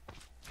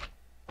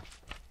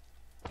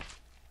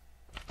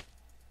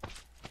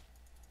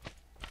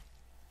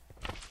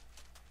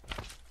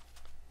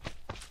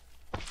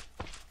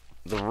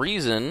 The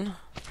reason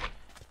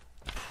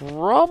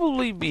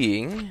probably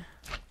being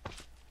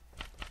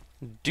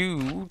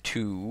due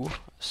to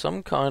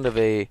some kind of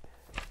a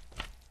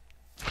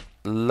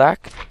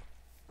lack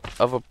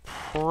of a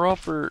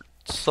proper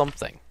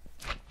something.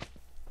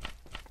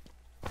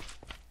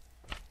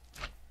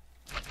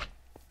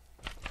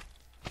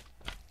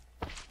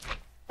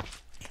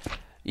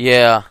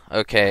 Yeah,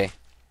 okay.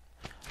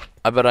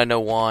 I bet I know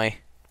why.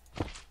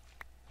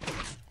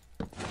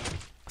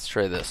 Let's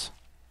try this.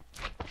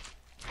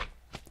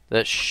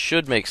 That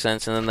should make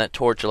sense, and then that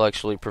torch will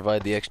actually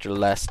provide the extra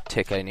last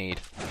tick I need.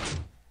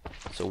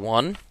 So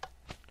 1,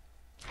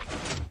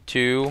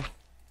 2,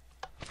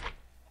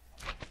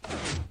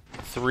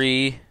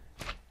 3,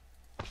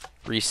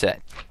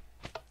 reset.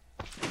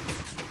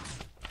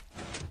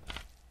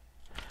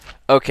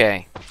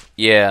 Okay,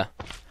 yeah.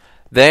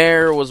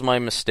 There was my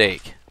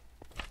mistake.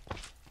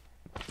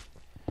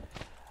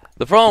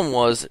 The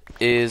problem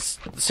is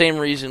the same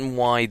reason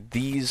why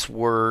these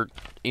were,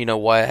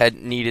 why I had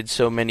needed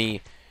so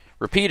many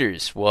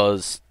repeaters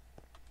was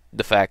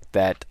the fact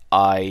that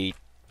I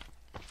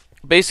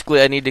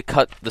need to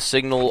cut the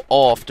signal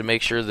off to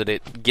make sure that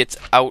it gets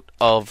out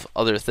of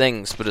other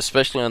things, but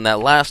especially on that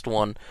last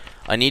one,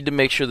 I need to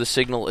make sure the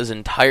signal is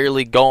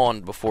entirely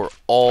gone before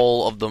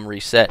all of them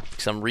reset,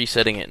 because I'm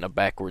resetting it in a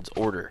backwards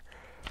order.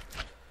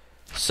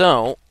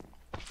 So,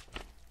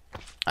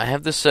 I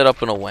have this set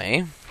up in a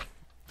way,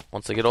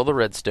 once I get all the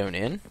redstone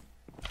in,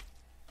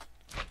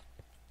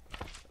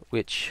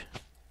 which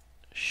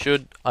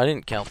I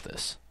didn't count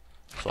this,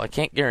 so I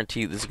can't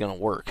guarantee this is going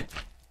to work.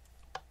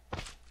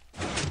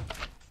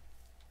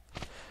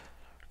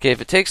 Okay, if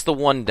it takes the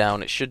one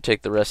down, it should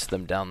take the rest of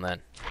them down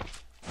then.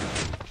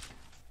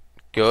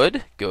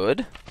 Good,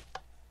 good.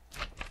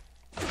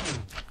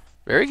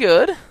 Very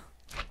good.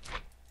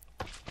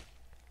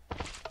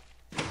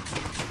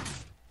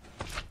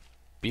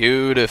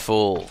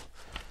 Beautiful.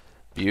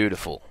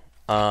 Beautiful.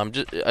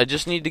 I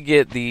just need to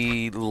get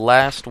the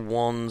last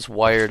ones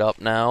wired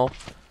up now.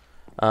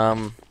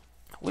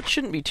 Which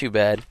shouldn't be too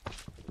bad.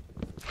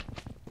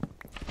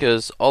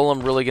 Because all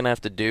I'm really going to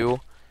have to do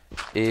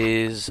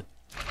is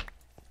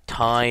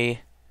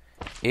tie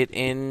it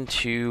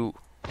into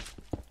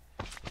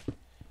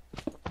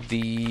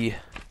the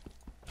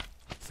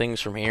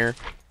things from here.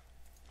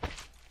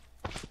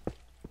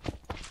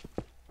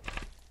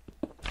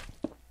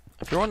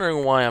 If you're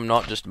wondering why I'm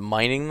not just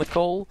mining the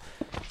coal,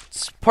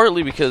 it's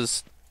partly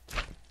because,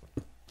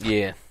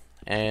 yeah,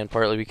 and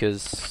partly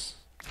because,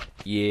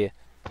 yeah.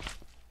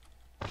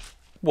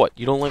 What,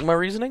 you don't like my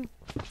reasoning?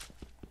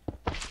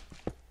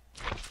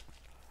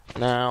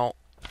 Now,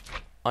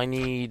 I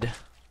need...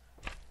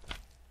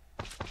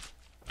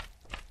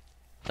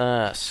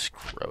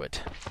 screw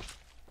it.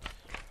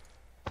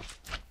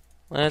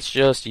 Let's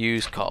just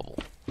use cobble.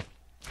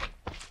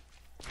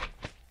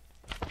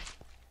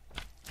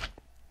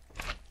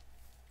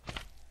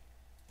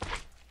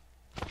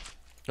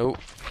 Oh.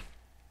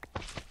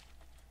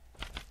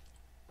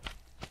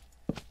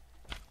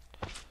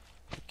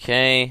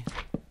 Okay.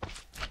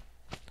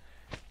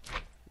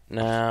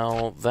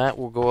 Now, that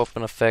will go up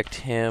and affect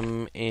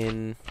him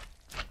in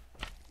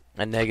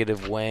a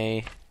negative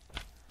way.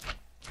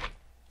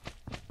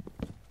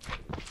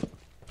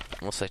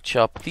 Unless I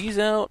chop these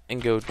out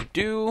and go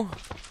do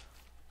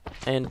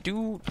and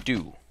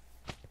do.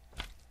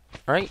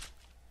 Right?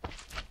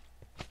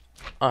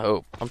 I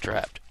hope. I'm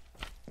trapped.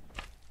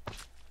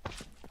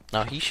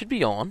 Now he should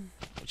be on,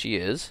 which he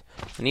is.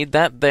 I need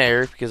that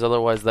there, because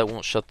otherwise that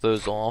won't shut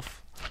those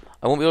off.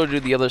 I won't be able to do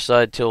the other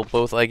side till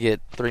both I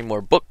get 3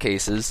 more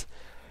bookcases,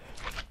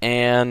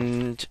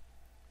 and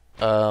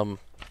the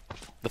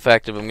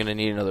fact that I'm going to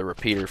need another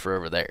repeater for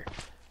over there.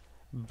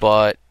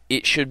 But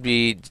it should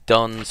be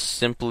done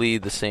simply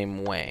the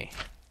same way.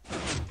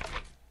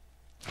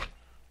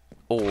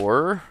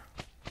 Or...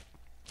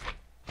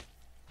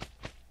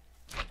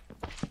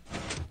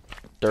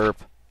 derp.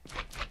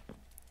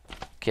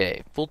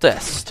 Okay, full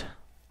test.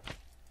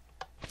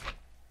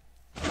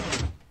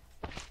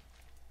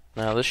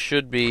 Now this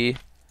should be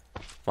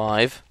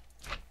 5.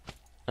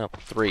 No,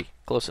 3.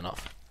 Close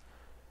enough.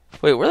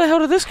 Wait, where the hell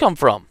did this come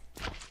from?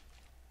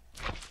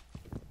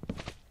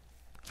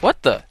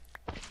 What the?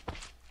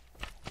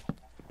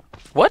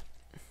 What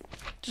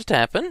just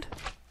happened?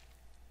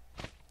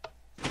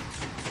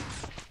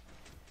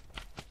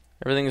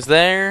 Everything's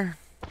there.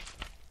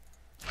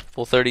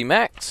 Full 30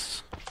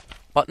 max.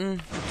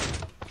 Button.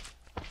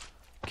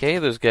 Okay,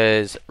 those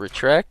guys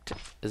retract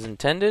as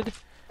intended.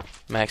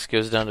 Max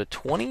goes down to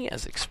 20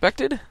 as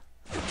expected.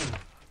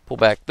 Pull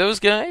back those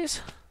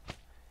guys.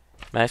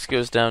 Max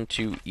goes down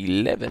to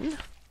 11.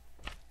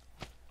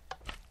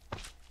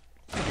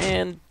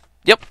 And,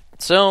 yep,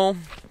 so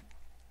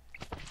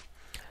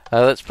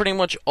that's pretty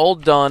much all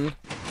done.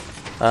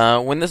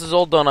 When this is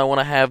all done, I want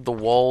to have the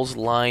walls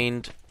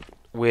lined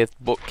with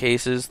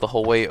bookcases the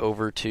whole way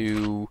over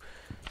to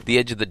the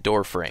edge of the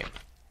door frame.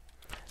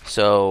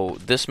 So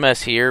this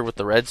mess here with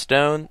the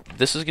redstone,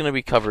 this is going to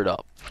be covered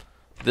up.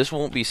 This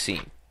won't be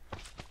seen.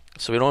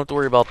 So we don't have to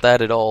worry about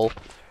that at all.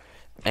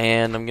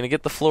 And I'm going to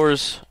get the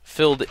floors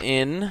filled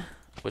in,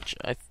 which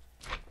I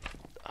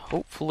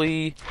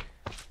hopefully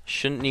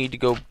shouldn't need to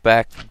go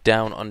back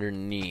down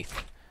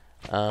underneath.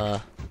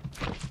 I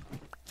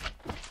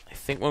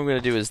think what I'm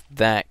going to do is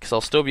that, because I'll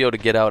still be able to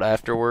get out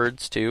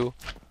afterwards, too.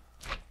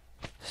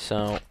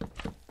 So,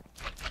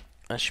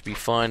 that should be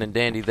fine and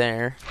dandy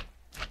there.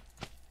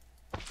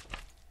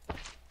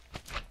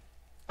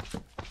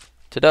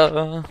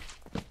 Ta-da!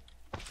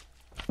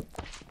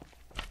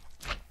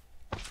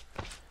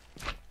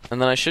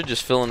 And then I should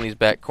just fill in these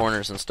back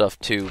corners and stuff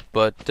too,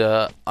 but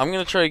I'm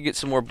going to try to get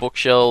some more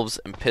bookshelves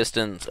and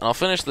pistons, and I'll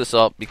finish this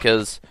up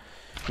because,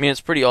 I mean, it's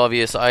pretty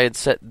obvious. I had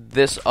set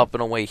this up in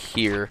a way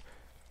here,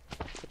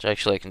 which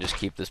actually I can just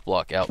keep this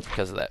block out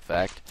because of that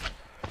fact.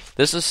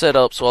 This is set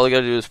up, so all I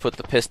got to do is put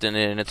the piston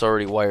in, and it's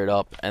already wired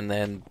up, and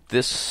then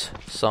this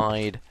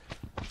side,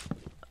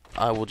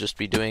 I will just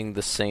be doing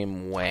the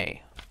same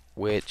way,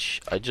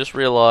 which I just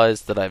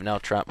realized that I've now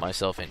trapped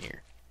myself in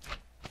here.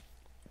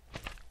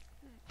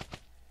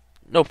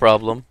 No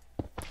problem.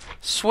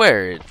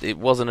 Swear it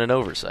wasn't an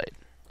oversight.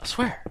 I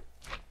swear.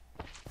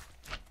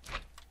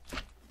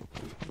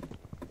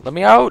 Let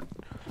me out!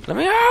 Let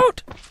me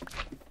out!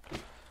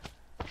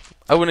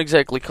 I wouldn't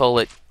exactly call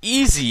it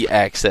easy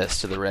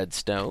access to the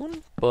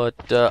redstone, but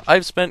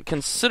I've spent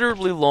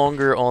considerably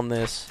longer on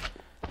this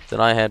than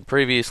I had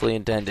previously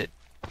intended.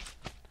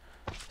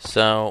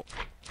 So,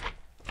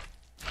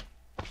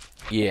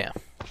 yeah.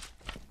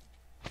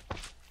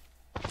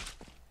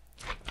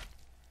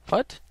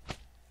 What?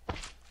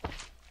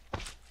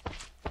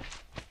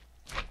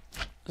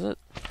 Is it?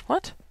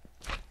 What?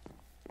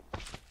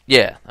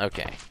 Yeah,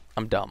 okay.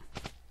 I'm dumb.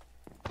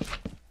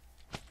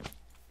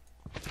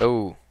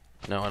 Oh,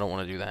 no, I don't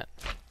want to do that.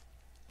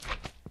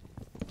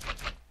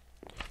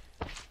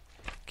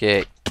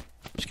 Okay, I'm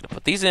just going to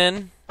put these in,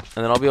 and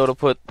then I'll be able to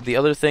put the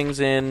other things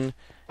in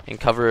and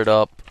cover it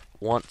up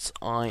once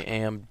I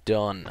am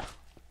done.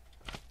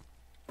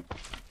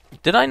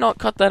 Did I not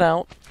cut that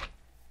out?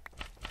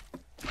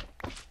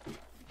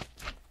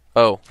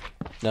 Oh,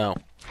 no,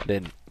 I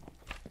didn't.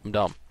 I'm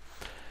dumb.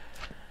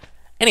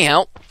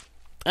 Anyhow,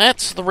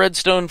 that's the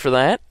redstone for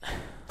that.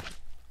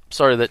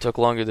 Sorry that took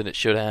longer than it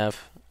should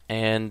have.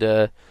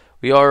 And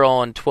we are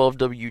on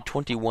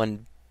 12W21...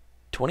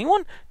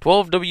 21?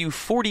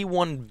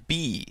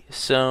 12W41B.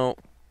 So,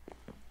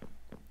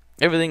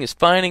 everything is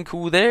fine and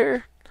cool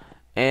there.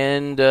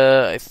 And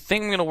I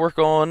think I'm going to work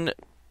on...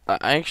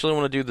 I actually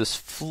want to do this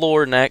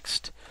floor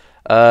next.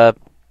 You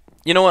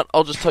know what?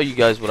 I'll just tell you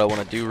guys what I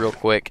want to do real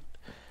quick.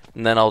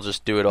 And then I'll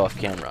just do it off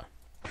camera.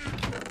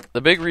 The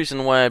big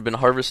reason why I've been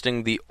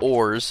harvesting the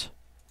ores,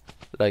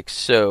 like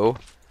so,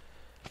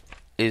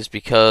 is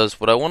because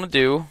what I want to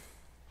do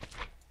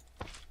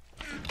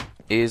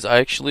is I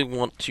actually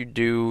want to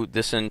do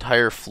this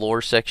entire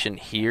floor section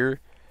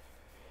here.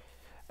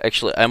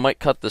 Actually, I might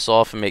cut this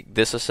off and make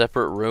this a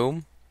separate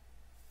room.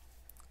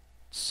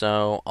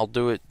 So, I'll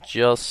do it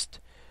just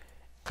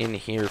in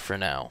here for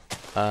now.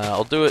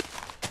 I'll do it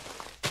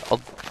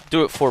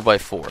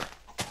 4x4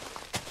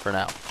 for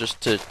now,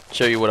 just to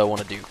show you what I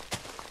want to do.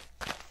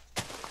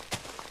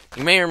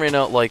 You may or may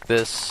not like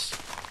this.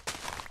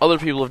 Other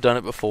people have done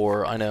it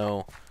before, I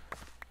know.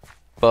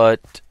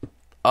 But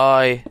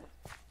I,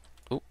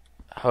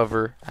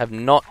 however, have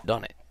not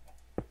done it.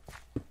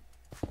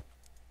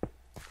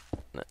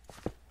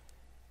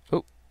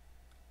 Oh,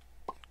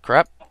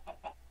 crap.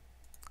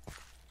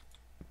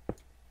 At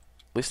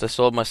least I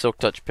still have my Silk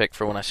Touch pick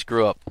for when I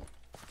screw up.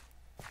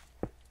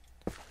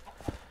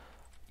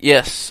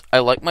 Yes, I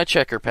like my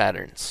checker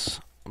patterns.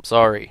 I'm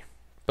sorry.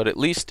 But at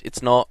least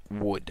it's not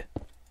wood.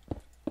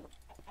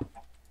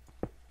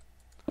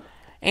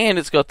 And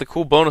it's got the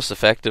cool bonus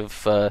effect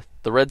of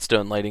the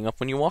redstone lighting up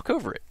when you walk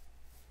over it.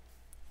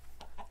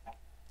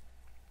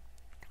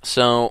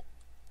 So,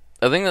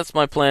 I think that's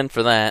my plan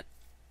for that.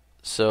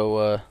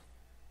 So,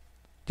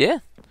 yeah.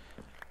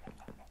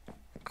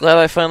 Glad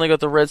I finally got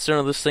the redstone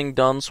of this thing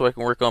done so I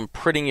can work on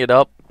printing it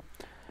up.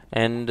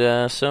 And,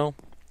 so,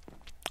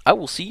 I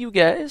will see you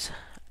guys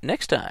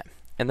next time.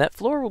 And that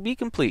floor will be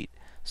complete.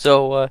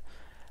 So,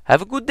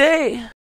 have a good day!